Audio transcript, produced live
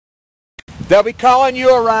they'll be calling you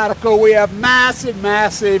a radical. We have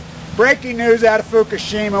massive breaking news out of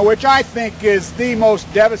Fukushima, which I think is the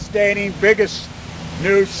most devastating, biggest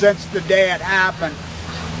news since the day it happened.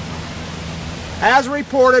 As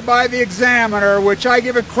reported by the Examiner, which I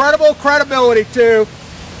give incredible credibility to,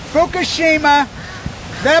 Fukushima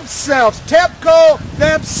themselves, Tepco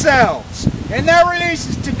themselves, in their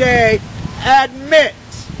releases today, admit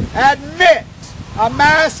a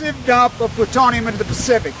massive dump of plutonium into the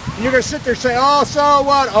Pacific. And you're going to sit there and say, oh, so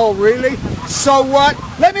what? Oh, really? So what?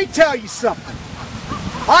 Let me tell you something.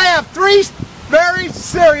 I have 3 very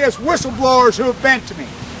serious whistleblowers who have been to me.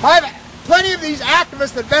 I've plenty of these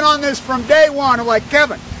activists that have been on this from day one are like,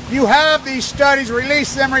 Kevin, you have these studies,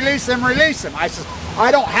 release them. I said,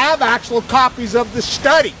 I don't have actual copies of the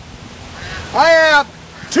study. I have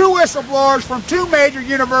 2 whistleblowers from 2 major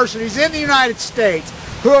universities in the United States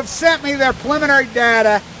who have sent me their preliminary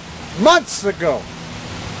data months ago.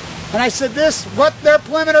 And I said, what their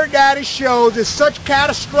preliminary data shows is such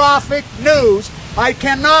catastrophic news, I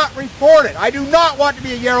cannot report it. I do not want to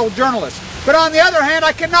be a yellow journalist. But on the other hand,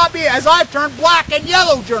 I cannot be, as I've turned, black and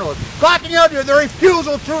yellow journalist. Black and yellow journalist, the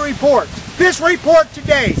refusal to report. This report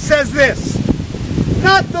today says this: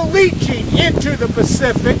 not the leaching into the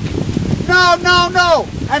Pacific. No.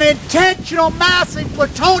 An intentional massive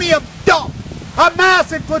plutonium dump. A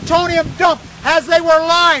massive plutonium dump as they were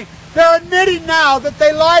lying. They're admitting now that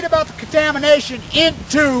they lied about the contamination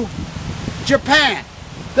into Japan.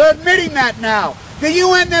 They're admitting that now. The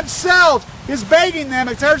UN themselves is begging them.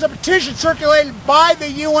 There's a petition circulated by the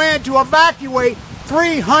UN to evacuate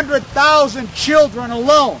 300,000 children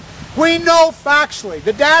alone. We know factually,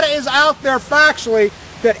 the data is out there factually,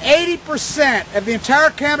 that 80% of the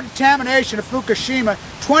entire contamination of Fukushima,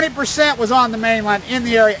 20% was on the mainland in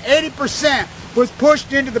the area, 80% was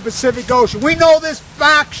pushed into the Pacific Ocean. We know this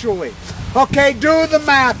factually. Okay, do the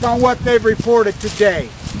math on what they've reported today.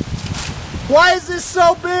 Why is this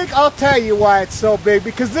so big? I'll tell you why it's so big.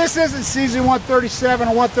 Because this isn't Cesium 137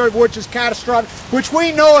 or 130, which is catastrophic, which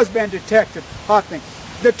we know has been detected. I think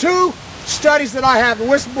the 2 studies that I have, the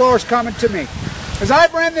whistleblowers coming to me, as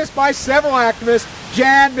I've ran this by several activists,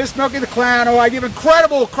 Jan, Miss Milky the Clown, who I give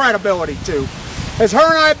incredible credibility to, as her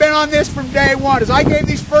and I have been on this from day one, as I gave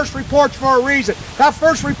these first reports for a reason. That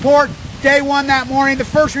first report, day 1 that morning, the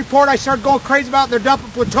first report I started going crazy about, they're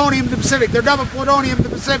dumping plutonium in the Pacific. They're dumping plutonium in the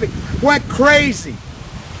Pacific. Went crazy.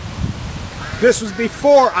 This was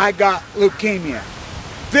before I got leukemia.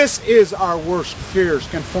 This is our worst fears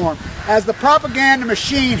conform. As the propaganda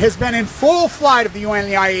machine has been in full flight of the UN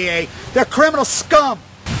and the IAEA, they're criminal scum.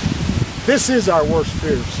 This is our worst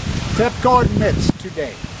fears. Tepco admits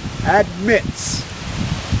today,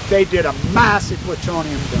 they did a massive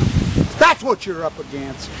plutonium dump. That's what you're up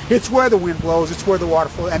against. It's where the wind blows, it's where the water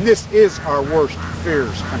flows, and this is our worst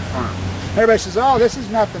fears confirmed. Everybody says, oh, this is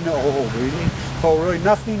nothing new. Oh, really? Oh, really?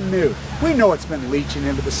 Nothing new. We know it's been leaching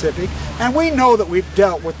into the Pacific, and we know that we've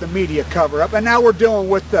dealt with the media cover-up, and now we're dealing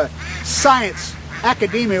with the science,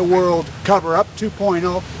 academia world cover-up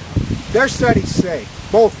 2.0. Their studies say,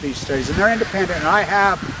 both these studies, and they're independent,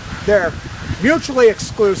 and they're mutually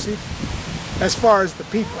exclusive as far as the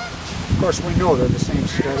people. Of course, we know they're the same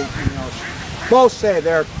study. Both say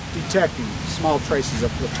they're detecting small traces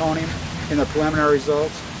of plutonium in their preliminary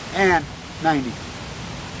results, and 90.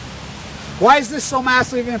 Why is this so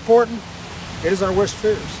massively important? It is our worst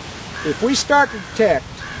fears. If we start to detect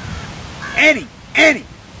any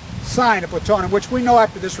sign of plutonium, which we know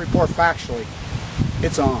after this report factually,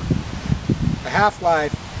 it's on. The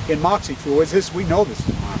half-life in MOXIE fluids, we know this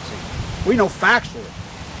is MOXIE. We know factually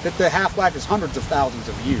that the half-life is hundreds of thousands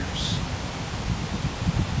of years.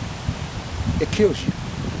 It kills you.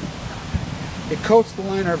 It coats the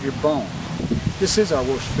liner of your bone. This is our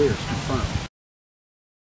worst fears confirmed.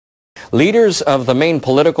 Leaders of the main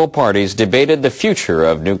political parties debated the future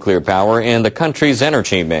of nuclear power in the country's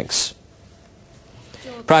energy mix.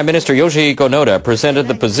 Prime Minister Yoshihiko Noda presented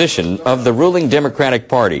the position of the ruling Democratic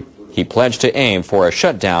Party. He pledged to aim for a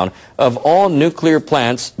shutdown of all nuclear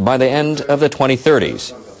plants by the end of the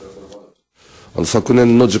 2030s. I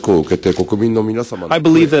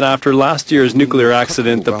believe that after last year's nuclear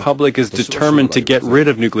accident, the public is determined to get rid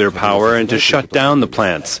of nuclear power and to shut down the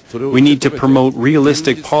plants. We need to promote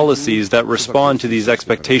realistic policies that respond to these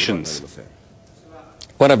expectations.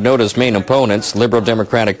 One of Noda's main opponents, Liberal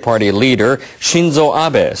Democratic Party leader Shinzo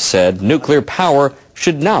Abe, said nuclear power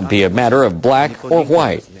should not be a matter of black or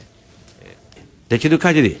white.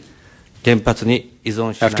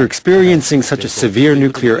 After experiencing such a severe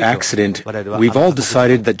nuclear accident, we've all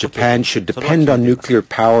decided that Japan should depend on nuclear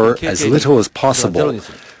power as little as possible.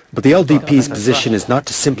 But the LDP's position is not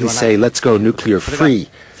to simply say, let's go nuclear free.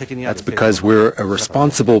 That's because we're a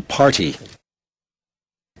responsible party.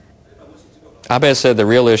 Abe said the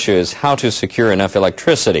real issue is how to secure enough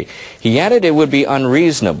electricity. He added it would be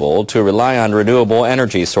unreasonable to rely on renewable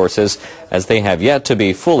energy sources as they have yet to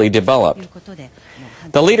be fully developed.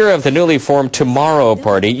 The leader of the newly formed Tomorrow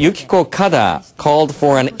Party, Yukiko Kada, called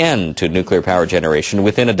for an end to nuclear power generation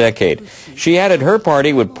within a decade. She added her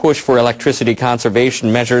party would push for electricity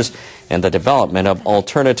conservation measures and the development of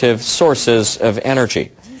alternative sources of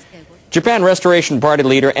energy. Japan Restoration Party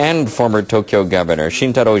leader and former Tokyo governor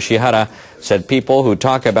Shintaro Ishihara said people who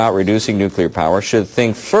talk about reducing nuclear power should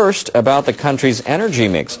think first about the country's energy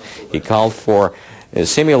mix. He called for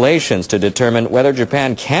simulations to determine whether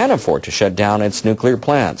Japan can afford to shut down its nuclear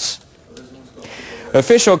plants.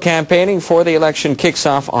 Official campaigning for the election kicks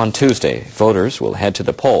off on Tuesday. Voters will head to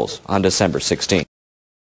the polls on December 16th.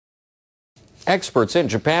 Experts in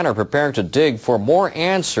Japan are preparing to dig for more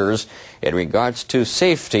answers in regards to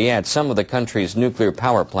safety at some of the country's nuclear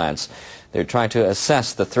power plants. They're trying to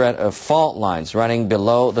assess the threat of fault lines running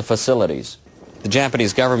below the facilities. The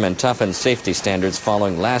Japanese government toughened safety standards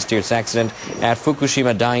following last year's accident at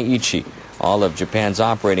Fukushima dai-ichi. All of Japan's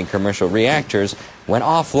operating commercial reactors went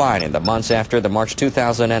offline in the months after the March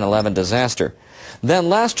 2011 disaster. Then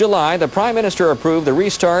last July, the Prime Minister approved the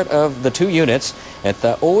restart of the two units at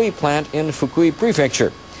the OHI plant in Fukui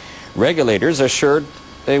Prefecture. Regulators assured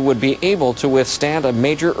they would be able to withstand a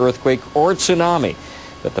major earthquake or tsunami.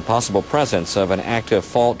 But the possible presence of an active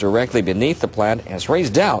fault directly beneath the plant has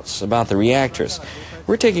raised doubts about the reactors.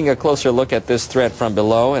 We're taking a closer look at this threat from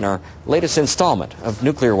below in our latest installment of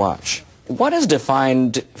Nuclear Watch. What is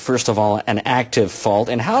defined, first of all, an active fault,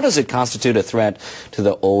 and how does it constitute a threat to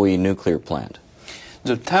the OHI nuclear plant?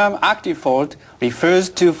 The term active fault refers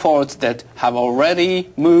to faults that have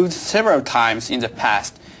already moved several times in the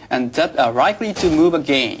past and that are likely to move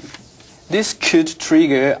again. This could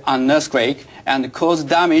trigger an earthquake and cause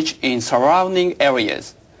damage in surrounding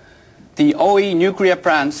areas. The OHI nuclear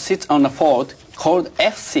plant sits on a fault called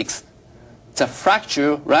F6. The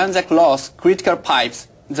fracture runs across critical pipes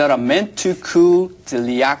that are meant to cool the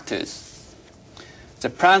reactors. The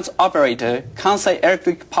plant's operator, Kansai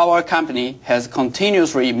Electric Power Company, has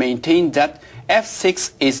continuously maintained that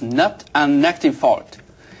F6 is not an active fault,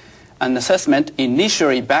 an assessment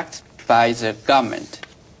initially backed by the government.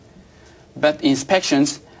 But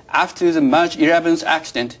inspections after the March 11th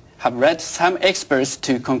accident have led some experts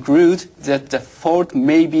to conclude that the fault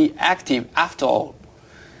may be active after all.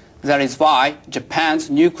 That is why Japan's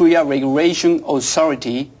Nuclear Regulation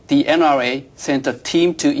Authority, the NRA, sent a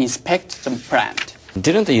team to inspect the plant.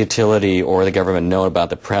 Didn't the utility or the government know about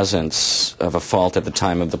the presence of a fault at the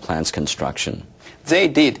time of the plant's construction? They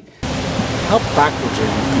did. How backwards are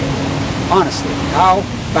you? Honestly, how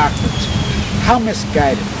backwards? How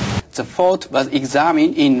misguided? The fault was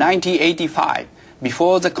examined in 1985,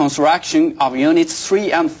 before the construction of Units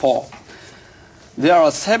 3 and 4. There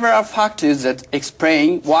are several factors that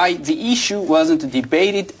explain why the issue wasn't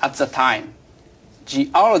debated at the time.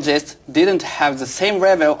 Geologists didn't have the same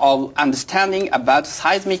level of understanding about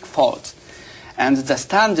seismic faults, and the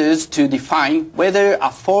standards to define whether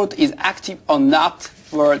a fault is active or not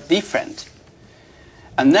were different.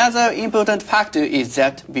 Another important factor is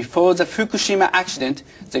that before the Fukushima accident,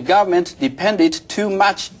 the government depended too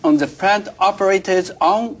much on the plant operator's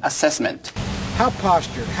own assessment. How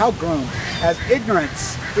postured, how groomed, as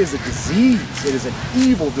ignorance is a disease. It is an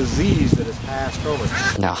evil disease that has passed over.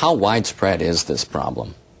 Now, how widespread is this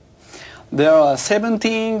problem? There are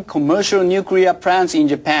 17 commercial nuclear plants in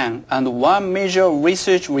Japan and one major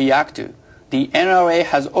research reactor. The NRA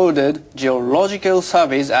has ordered geological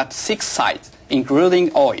surveys at 6 sites, including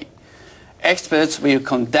OHI. Experts will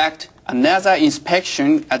conduct another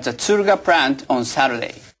inspection at the Tsuruga plant on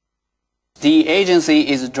Saturday. The agency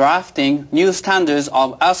is drafting new standards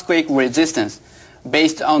of earthquake resistance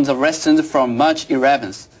based on the lessons from March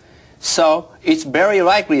 11th. So it's very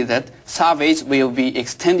likely that surveys will be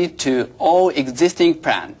extended to all existing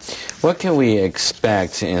plants. What can we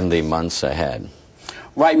expect in the months ahead?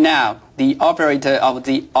 Right now, the operator of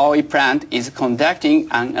the OHI plant is conducting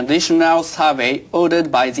an additional survey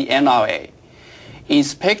ordered by the NRA.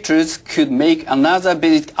 Inspectors could make another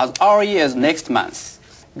visit as early as next month.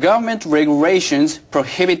 Government regulations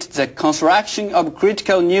prohibit the construction of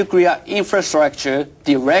critical nuclear infrastructure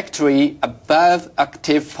directly above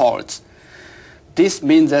active faults. This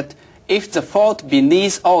means that if the fault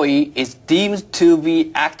beneath OHI is deemed to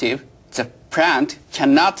be active, the plant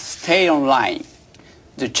cannot stay online.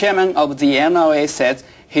 The chairman of the NRA said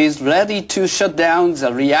he is ready to shut down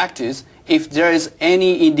the reactors if there is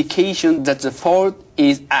any indication that the fault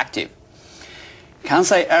is active.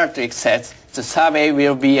 Kansai Electric says the survey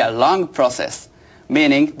will be a long process,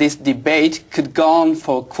 meaning this debate could go on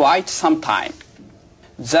for quite some time.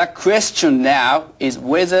 The question now is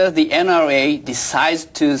whether the NRA decides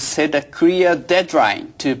to set a clear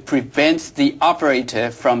deadline to prevent the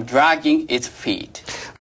operator from dragging its feet.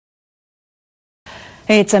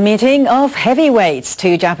 It's a meeting of heavyweights.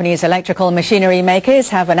 Two Japanese electrical machinery makers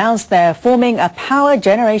have announced they're forming a power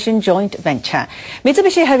generation joint venture.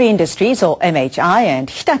 Mitsubishi Heavy Industries, or MHI, and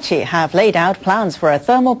Hitachi have laid out plans for a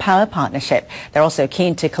thermal power partnership. They're also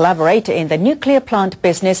keen to collaborate in the nuclear plant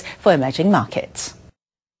business for emerging markets.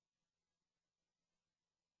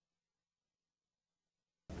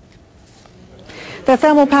 The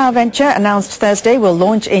thermal power venture, announced Thursday, will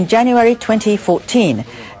launch in January 2014.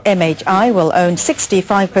 MHI will own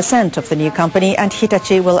 65% of the new company and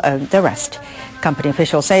Hitachi will own the rest. Company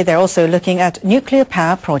officials say they're also looking at nuclear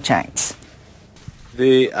power projects.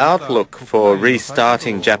 The outlook for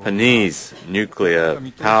restarting Japanese nuclear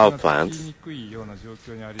power plants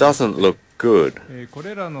doesn't look good.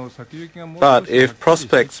 But if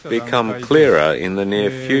prospects become clearer in the near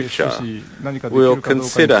future, we'll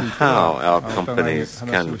consider how our companies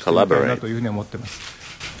can collaborate.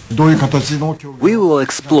 We will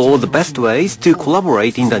explore the best ways to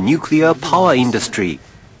collaborate in the nuclear power industry.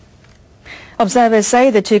 Observers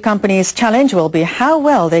say the two companies' challenge will be how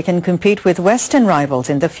well they can compete with Western rivals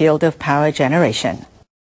in the field of power generation.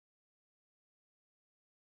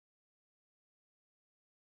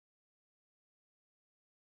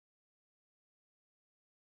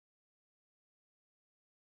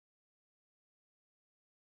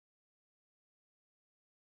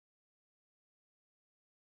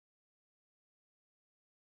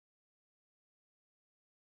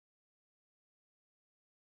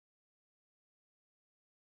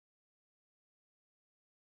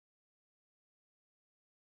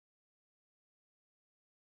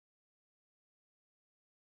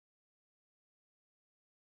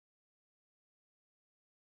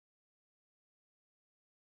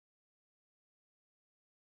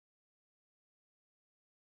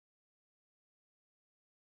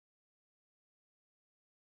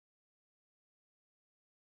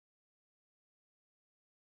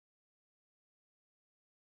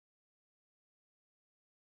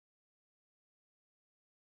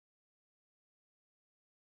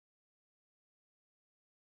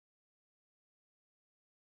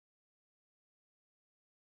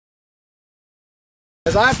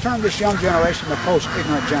 As I've termed this young generation the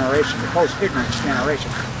post-ignorant generation, the post-ignorance generation,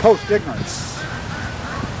 post-ignorance,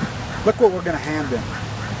 look what we're going to hand them.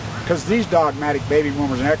 Because these dogmatic baby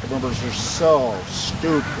boomers and echo boomers are so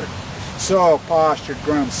stupid, so postured,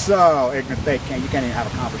 groomed, so ignorant you can't even have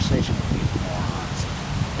a conversation with these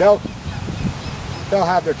morons. They'll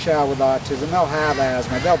have their child with autism, they'll have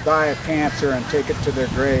asthma, they'll die of cancer and take it to their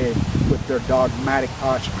grave with their dogmatic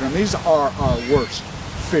posture. These are our worst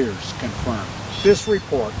fears confirmed. This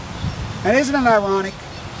report, and isn't it ironic,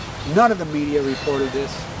 none of the media reported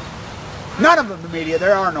this. None of them, the media,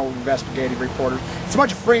 there are no investigative reporters. It's a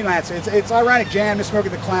bunch of freelancers. It's ironic, Jan, Miss Smokey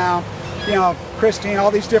the Clown, you know, Christine, all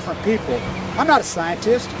these different people. I'm not a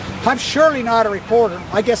scientist. I'm surely not a reporter.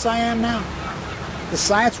 I guess I am now. The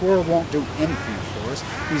science world won't do anything for us.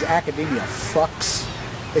 These academia fucks,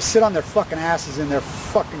 they sit on their fucking asses in their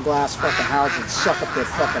fucking glass fucking houses and suck up their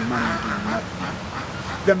fucking money and do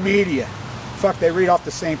nothing. The media, fuck, they read off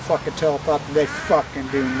the same fucking teleprompter, they fucking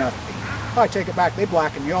do nothing. I take it back, they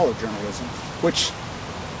black and yellow journalism, which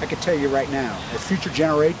I can tell you right now, as future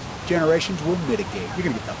generations will mitigate. You're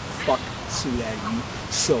gonna get the fuck suit out of you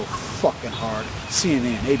so fucking hard.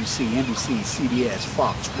 CNN, ABC, NBC, CBS,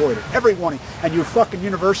 Fox, Reuters, everyone, and your fucking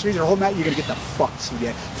universities are holding out, you're gonna get the fuck suit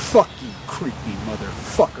out. Fuck you, creepy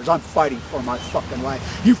motherfuckers. I'm fighting for my fucking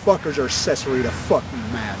life. You fuckers are accessory to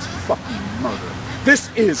fucking mass fucking murder.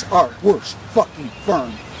 This is our worst fucking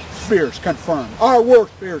fears confirmed. Our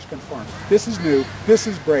worst fears confirmed. This is new. This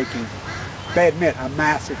is breaking. They admit a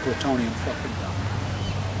massive plutonium fucking dump.